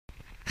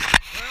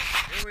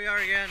Here we are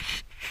again,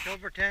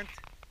 October 10th,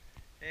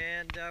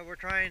 and we're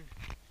trying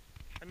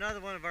another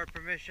one of our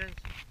permissions.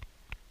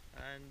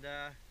 And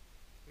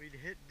we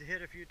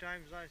hit a few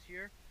times last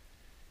year,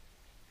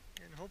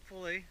 and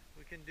hopefully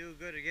we can do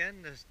good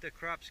again. The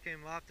crops came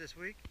off this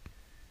week,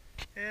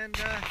 and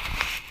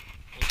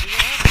we'll see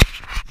what happens.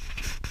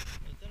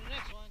 On to the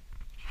next one.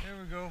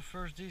 There we go,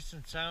 first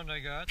decent sound I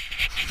got,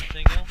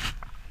 single,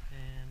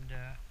 and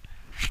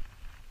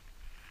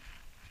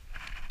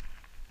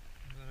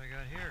what I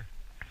got here.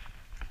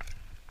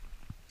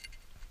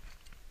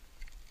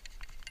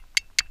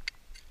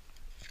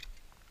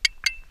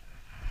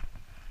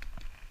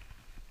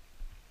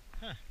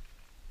 Huh,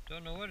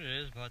 don't know what it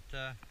is, but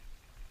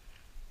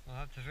we'll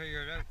have to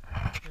figure it out.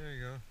 There you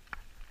go.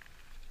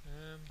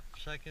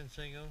 Second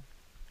single.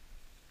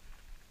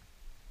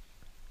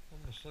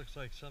 Almost looks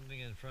like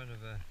something in front of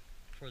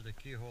for the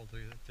keyhole,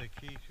 the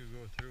key to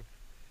go through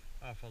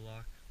off a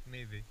lock,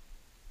 maybe.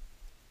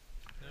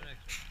 The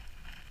next one.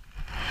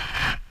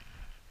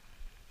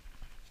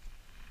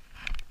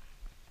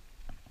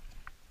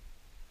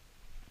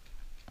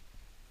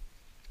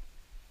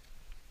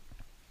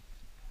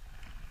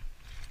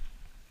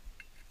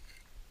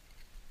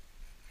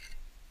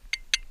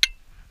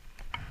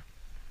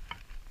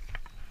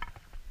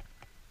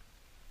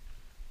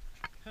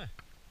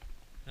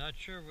 Not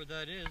sure what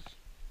that is,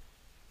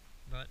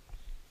 but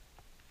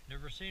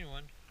never seen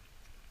one.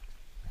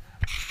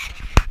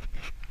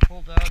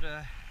 Pulled out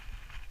an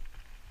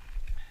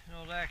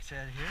old axe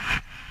head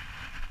here.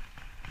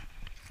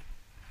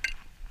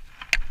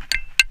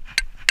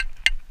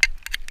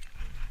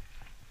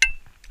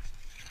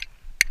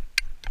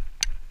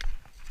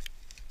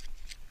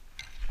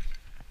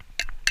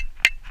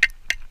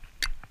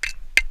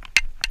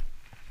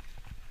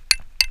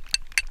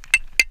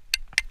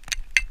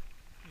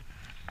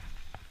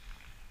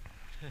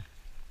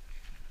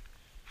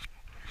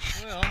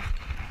 Well,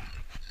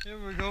 here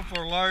we go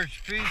for a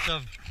large piece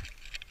of,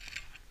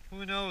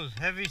 who knows,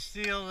 heavy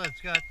steel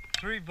that's got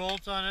 3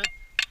 bolts on it.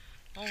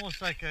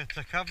 Almost like it's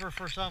a cover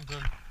for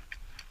something.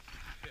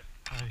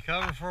 Yeah. A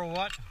cover for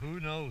what? Who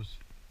knows?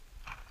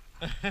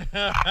 The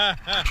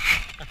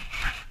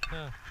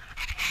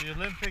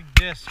Olympic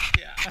disc.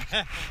 Yeah.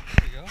 There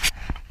you go.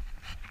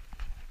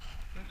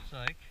 Looks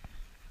like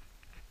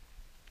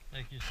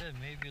you said,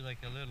 maybe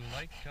like a little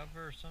light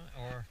cover or something,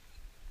 or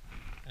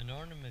an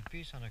ornament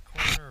piece on a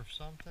corner of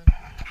something.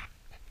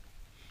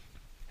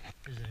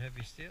 Is it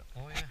heavy steel?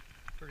 Oh yeah,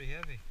 pretty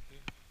heavy.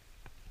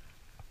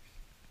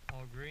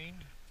 All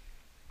green.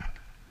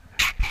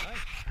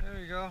 Nice. There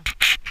you go.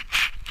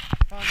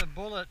 Found a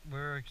bullet.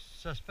 We're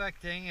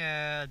suspecting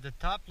the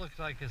top looks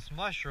like it's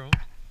mushroomed.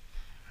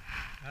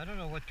 I don't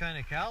know what kind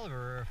of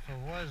caliber, if it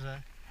was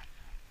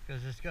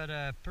because it's got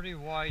a pretty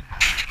wide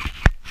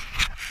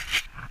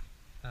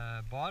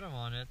bottom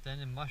on it. Then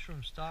the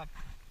mushroom stop.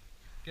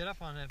 Get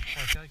up on it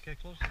before I get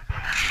close to it.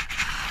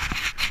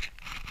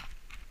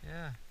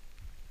 Yeah.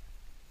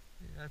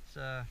 That's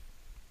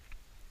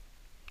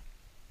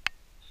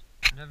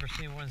never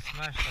seen one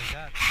smashed like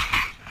that.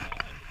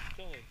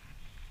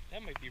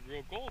 That might be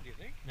real gold, you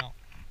think? No.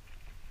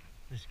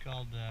 It's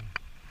called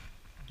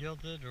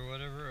gilded or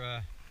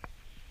whatever.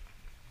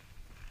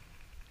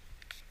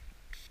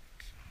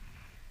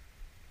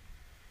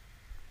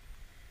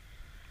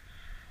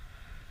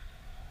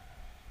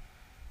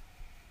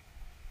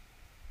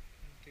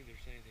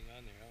 There's anything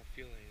on there. I don't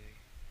feel anything.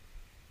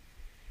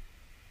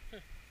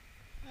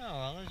 Oh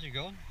well, there you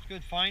go. It's a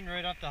good find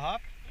right off the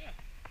hop. Yeah.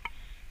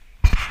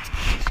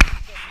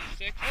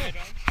 76 right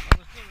on.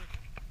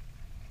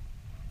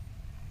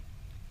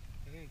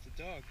 I think it's a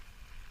dog.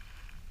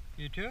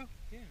 You too?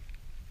 Yeah.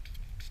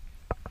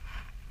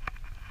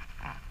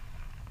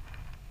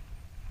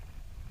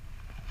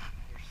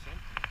 Or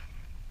something.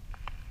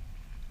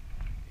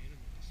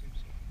 Animal of some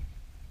sort.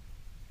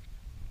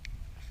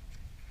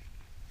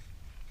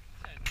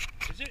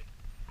 Is it?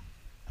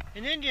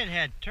 An Indian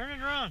head. Turn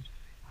it around.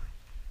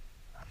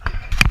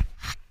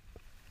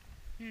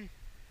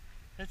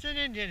 That's an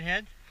Indian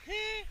head. Did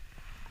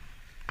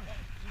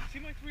you see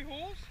my 3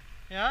 holes?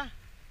 Yeah?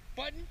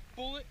 Button,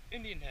 bullet,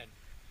 Indian head.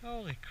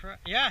 Holy crap.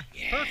 Yeah,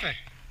 perfect.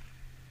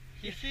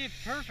 You see,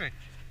 perfect.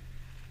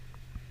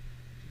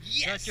 Yes!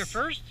 Is that your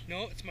first?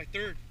 No, it's my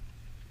 3rd.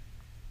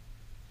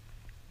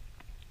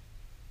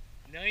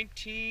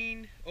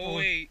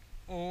 1908.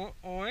 Oh,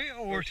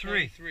 or 3?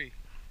 23.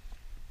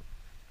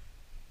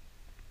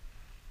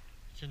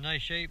 It's a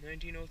nice shape.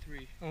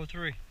 1903.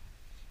 03.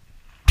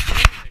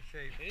 Nice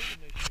shape. It is a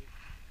nice shape.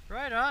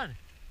 Right on.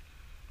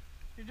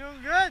 You're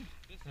doing good.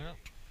 Yep.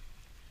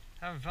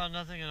 Haven't found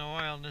nothing in a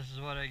while, and this is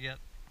what I get.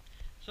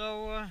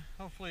 So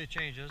hopefully it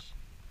changes.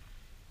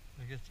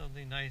 I'll get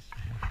something nice.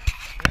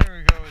 There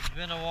we go. It's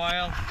been a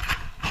while, and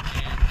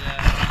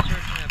I've been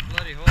searching that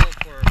bloody hole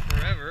for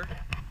forever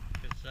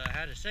because I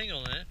had a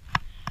single in it.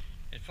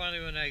 And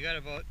finally, when I got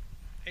about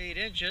 8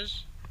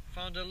 inches,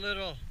 found a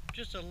little,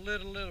 just a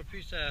little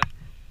piece of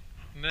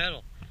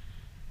metal.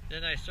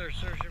 Then I started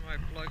searching my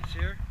plugs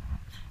here,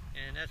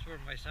 and that's where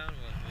my sound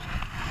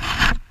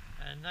was.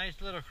 A nice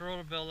little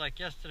Corolla bill like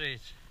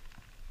yesterday's.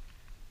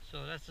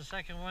 So that's the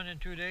second one in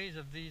 2 days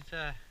of these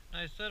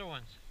nice little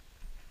ones.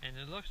 And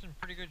it looks in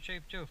pretty good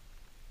shape too.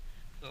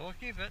 So we'll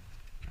keep it.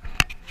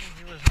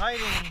 He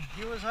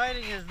was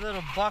hiding his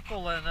little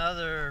buckle and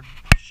other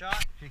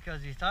shot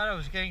because he thought I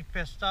was getting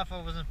pissed off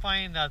I wasn't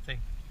finding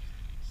nothing.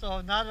 So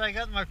now that I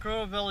got my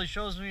crow bill, he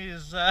shows me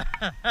his nice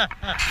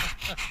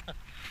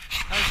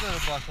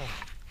little buckle.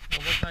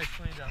 It'll look nice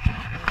cleaned up. Okay,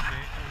 I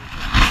was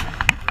just going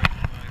to break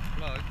my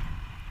plug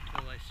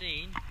till I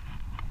seen.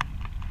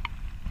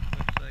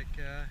 Looks like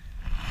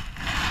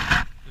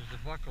there's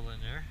a buckle in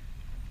there.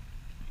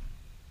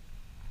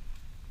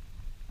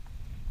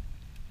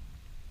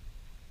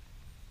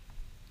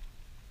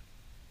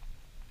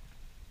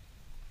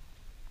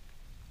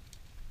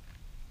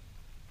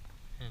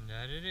 And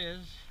that it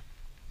is.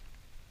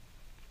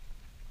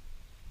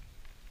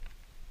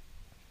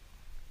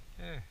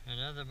 There,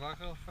 another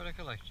buckle for the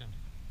collection.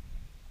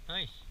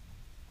 Nice.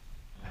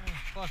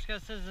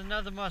 Musket says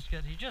another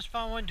musket. He just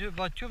found one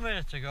about 2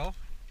 minutes ago.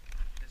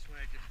 That's what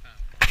I just found.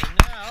 And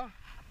now,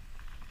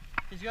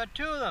 he's got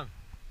 2 of them.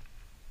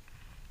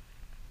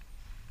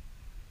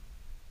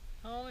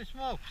 Holy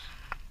smokes.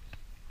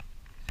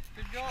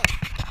 Good going.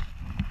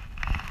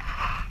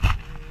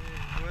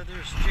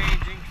 Weather's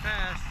changing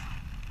fast.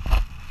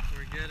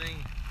 We're getting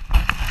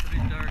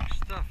pretty dark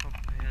stuff up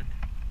ahead.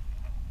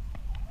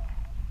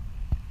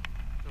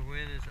 The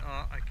wind is,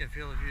 I can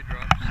feel a few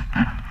drops.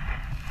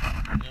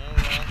 Oh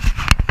well,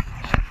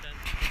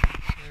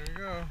 there we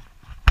go.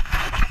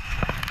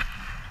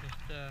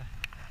 Just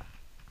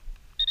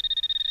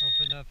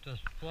open up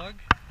this plug,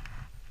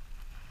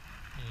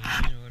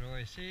 and what do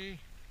I see?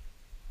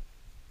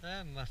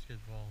 That musket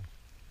ball.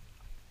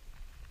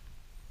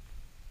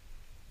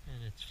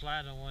 And it's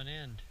flat on one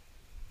end.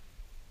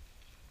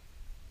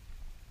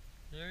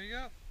 There you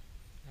go.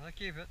 I'll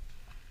keep it.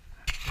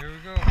 Here we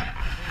go.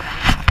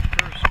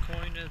 First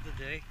coin of the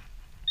day.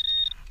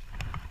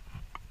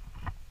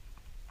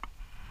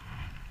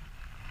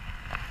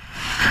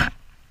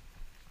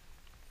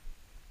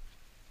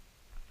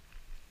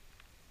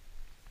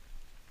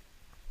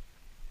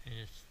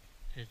 And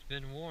it's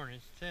been worn.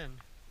 It's thin.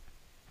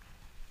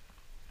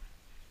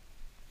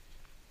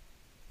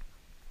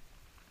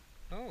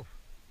 Oh,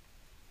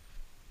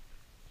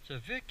 it's a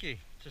Vicky.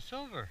 It's a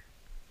silver.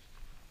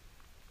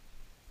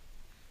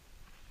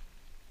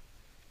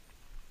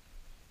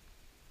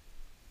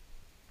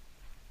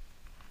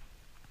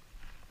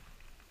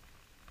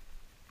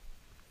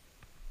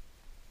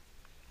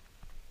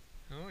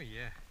 Oh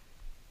yeah.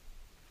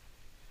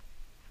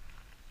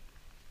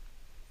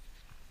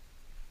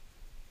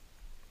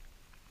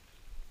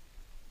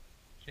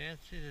 Can't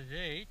see the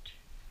date.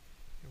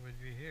 It would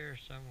be here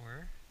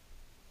somewhere.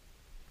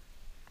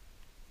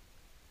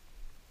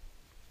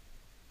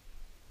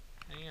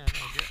 Hang on,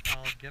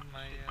 I'll get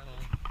my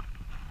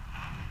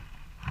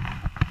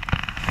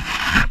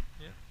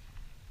yep.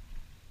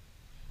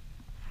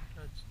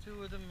 That's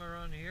 2 of them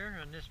around here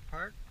on this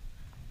part,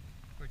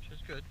 which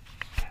is good.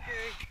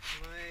 Okay,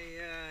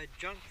 my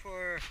junk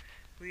for,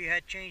 we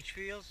had changed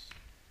fields,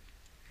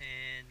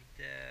 and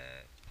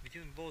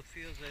between both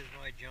fields there's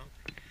my junk.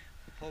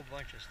 A whole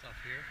bunch of stuff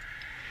here.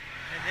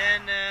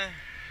 And then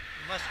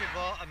musket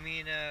ball,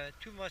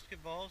 2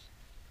 musket balls.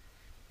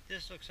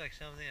 This looks like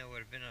something that would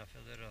have been off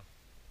a little,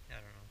 I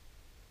don't know,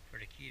 for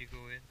the key to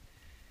go in.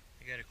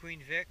 I got a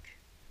Queen Vic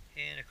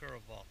and a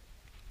curl ball.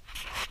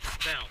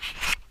 Bell.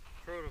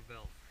 Proto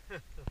bell.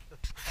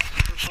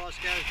 For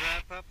Muscat's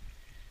wrap up,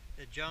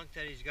 the junk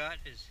that he's got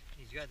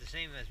the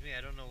same as me.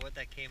 I don't know what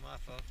that came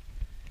off of.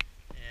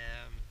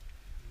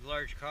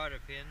 Large cotter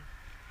pin.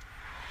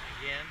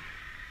 Again.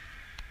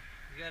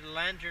 We got a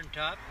lantern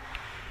top.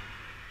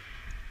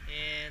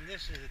 And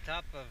this is the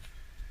top of,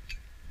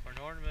 or an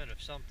ornament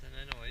of something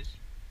anyways.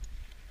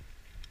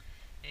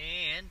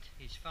 And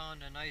he's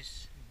found a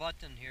nice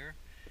button here.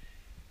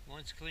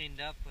 Once cleaned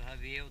up, I'll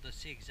be able to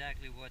see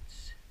exactly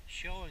what's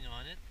showing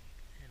on it.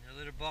 And a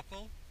little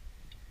buckle,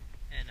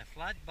 and a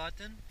flat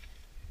button,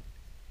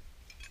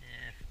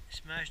 and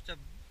smashed up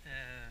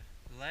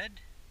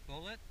lead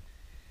bullet.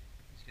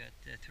 He's got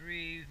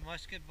 3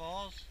 musket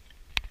balls,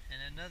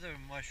 and another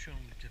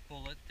mushroom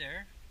bullet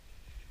there,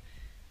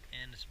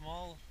 and a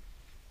small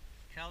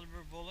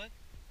caliber bullet,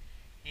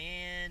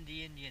 and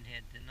the Indian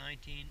head, the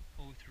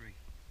 1903.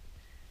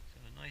 So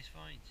nice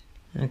finds.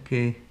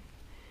 Okay,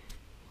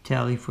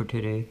 tally for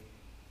today.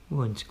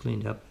 One's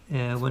cleaned up.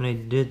 When I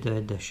did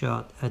the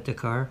shot at the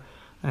car,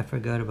 I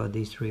forgot about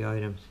these 3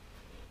 items.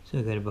 So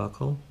I got a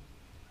buckle.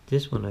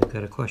 This one I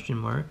got a question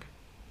mark.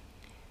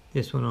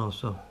 This one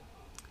also.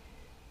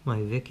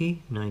 My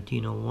Vicky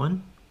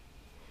 1901.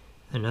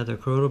 Another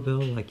Croto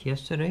bill like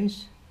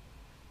yesterday's.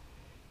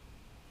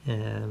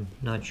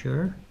 Not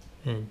sure.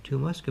 And 2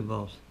 musket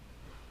balls.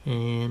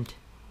 And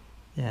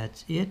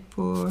that's it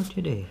for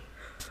today.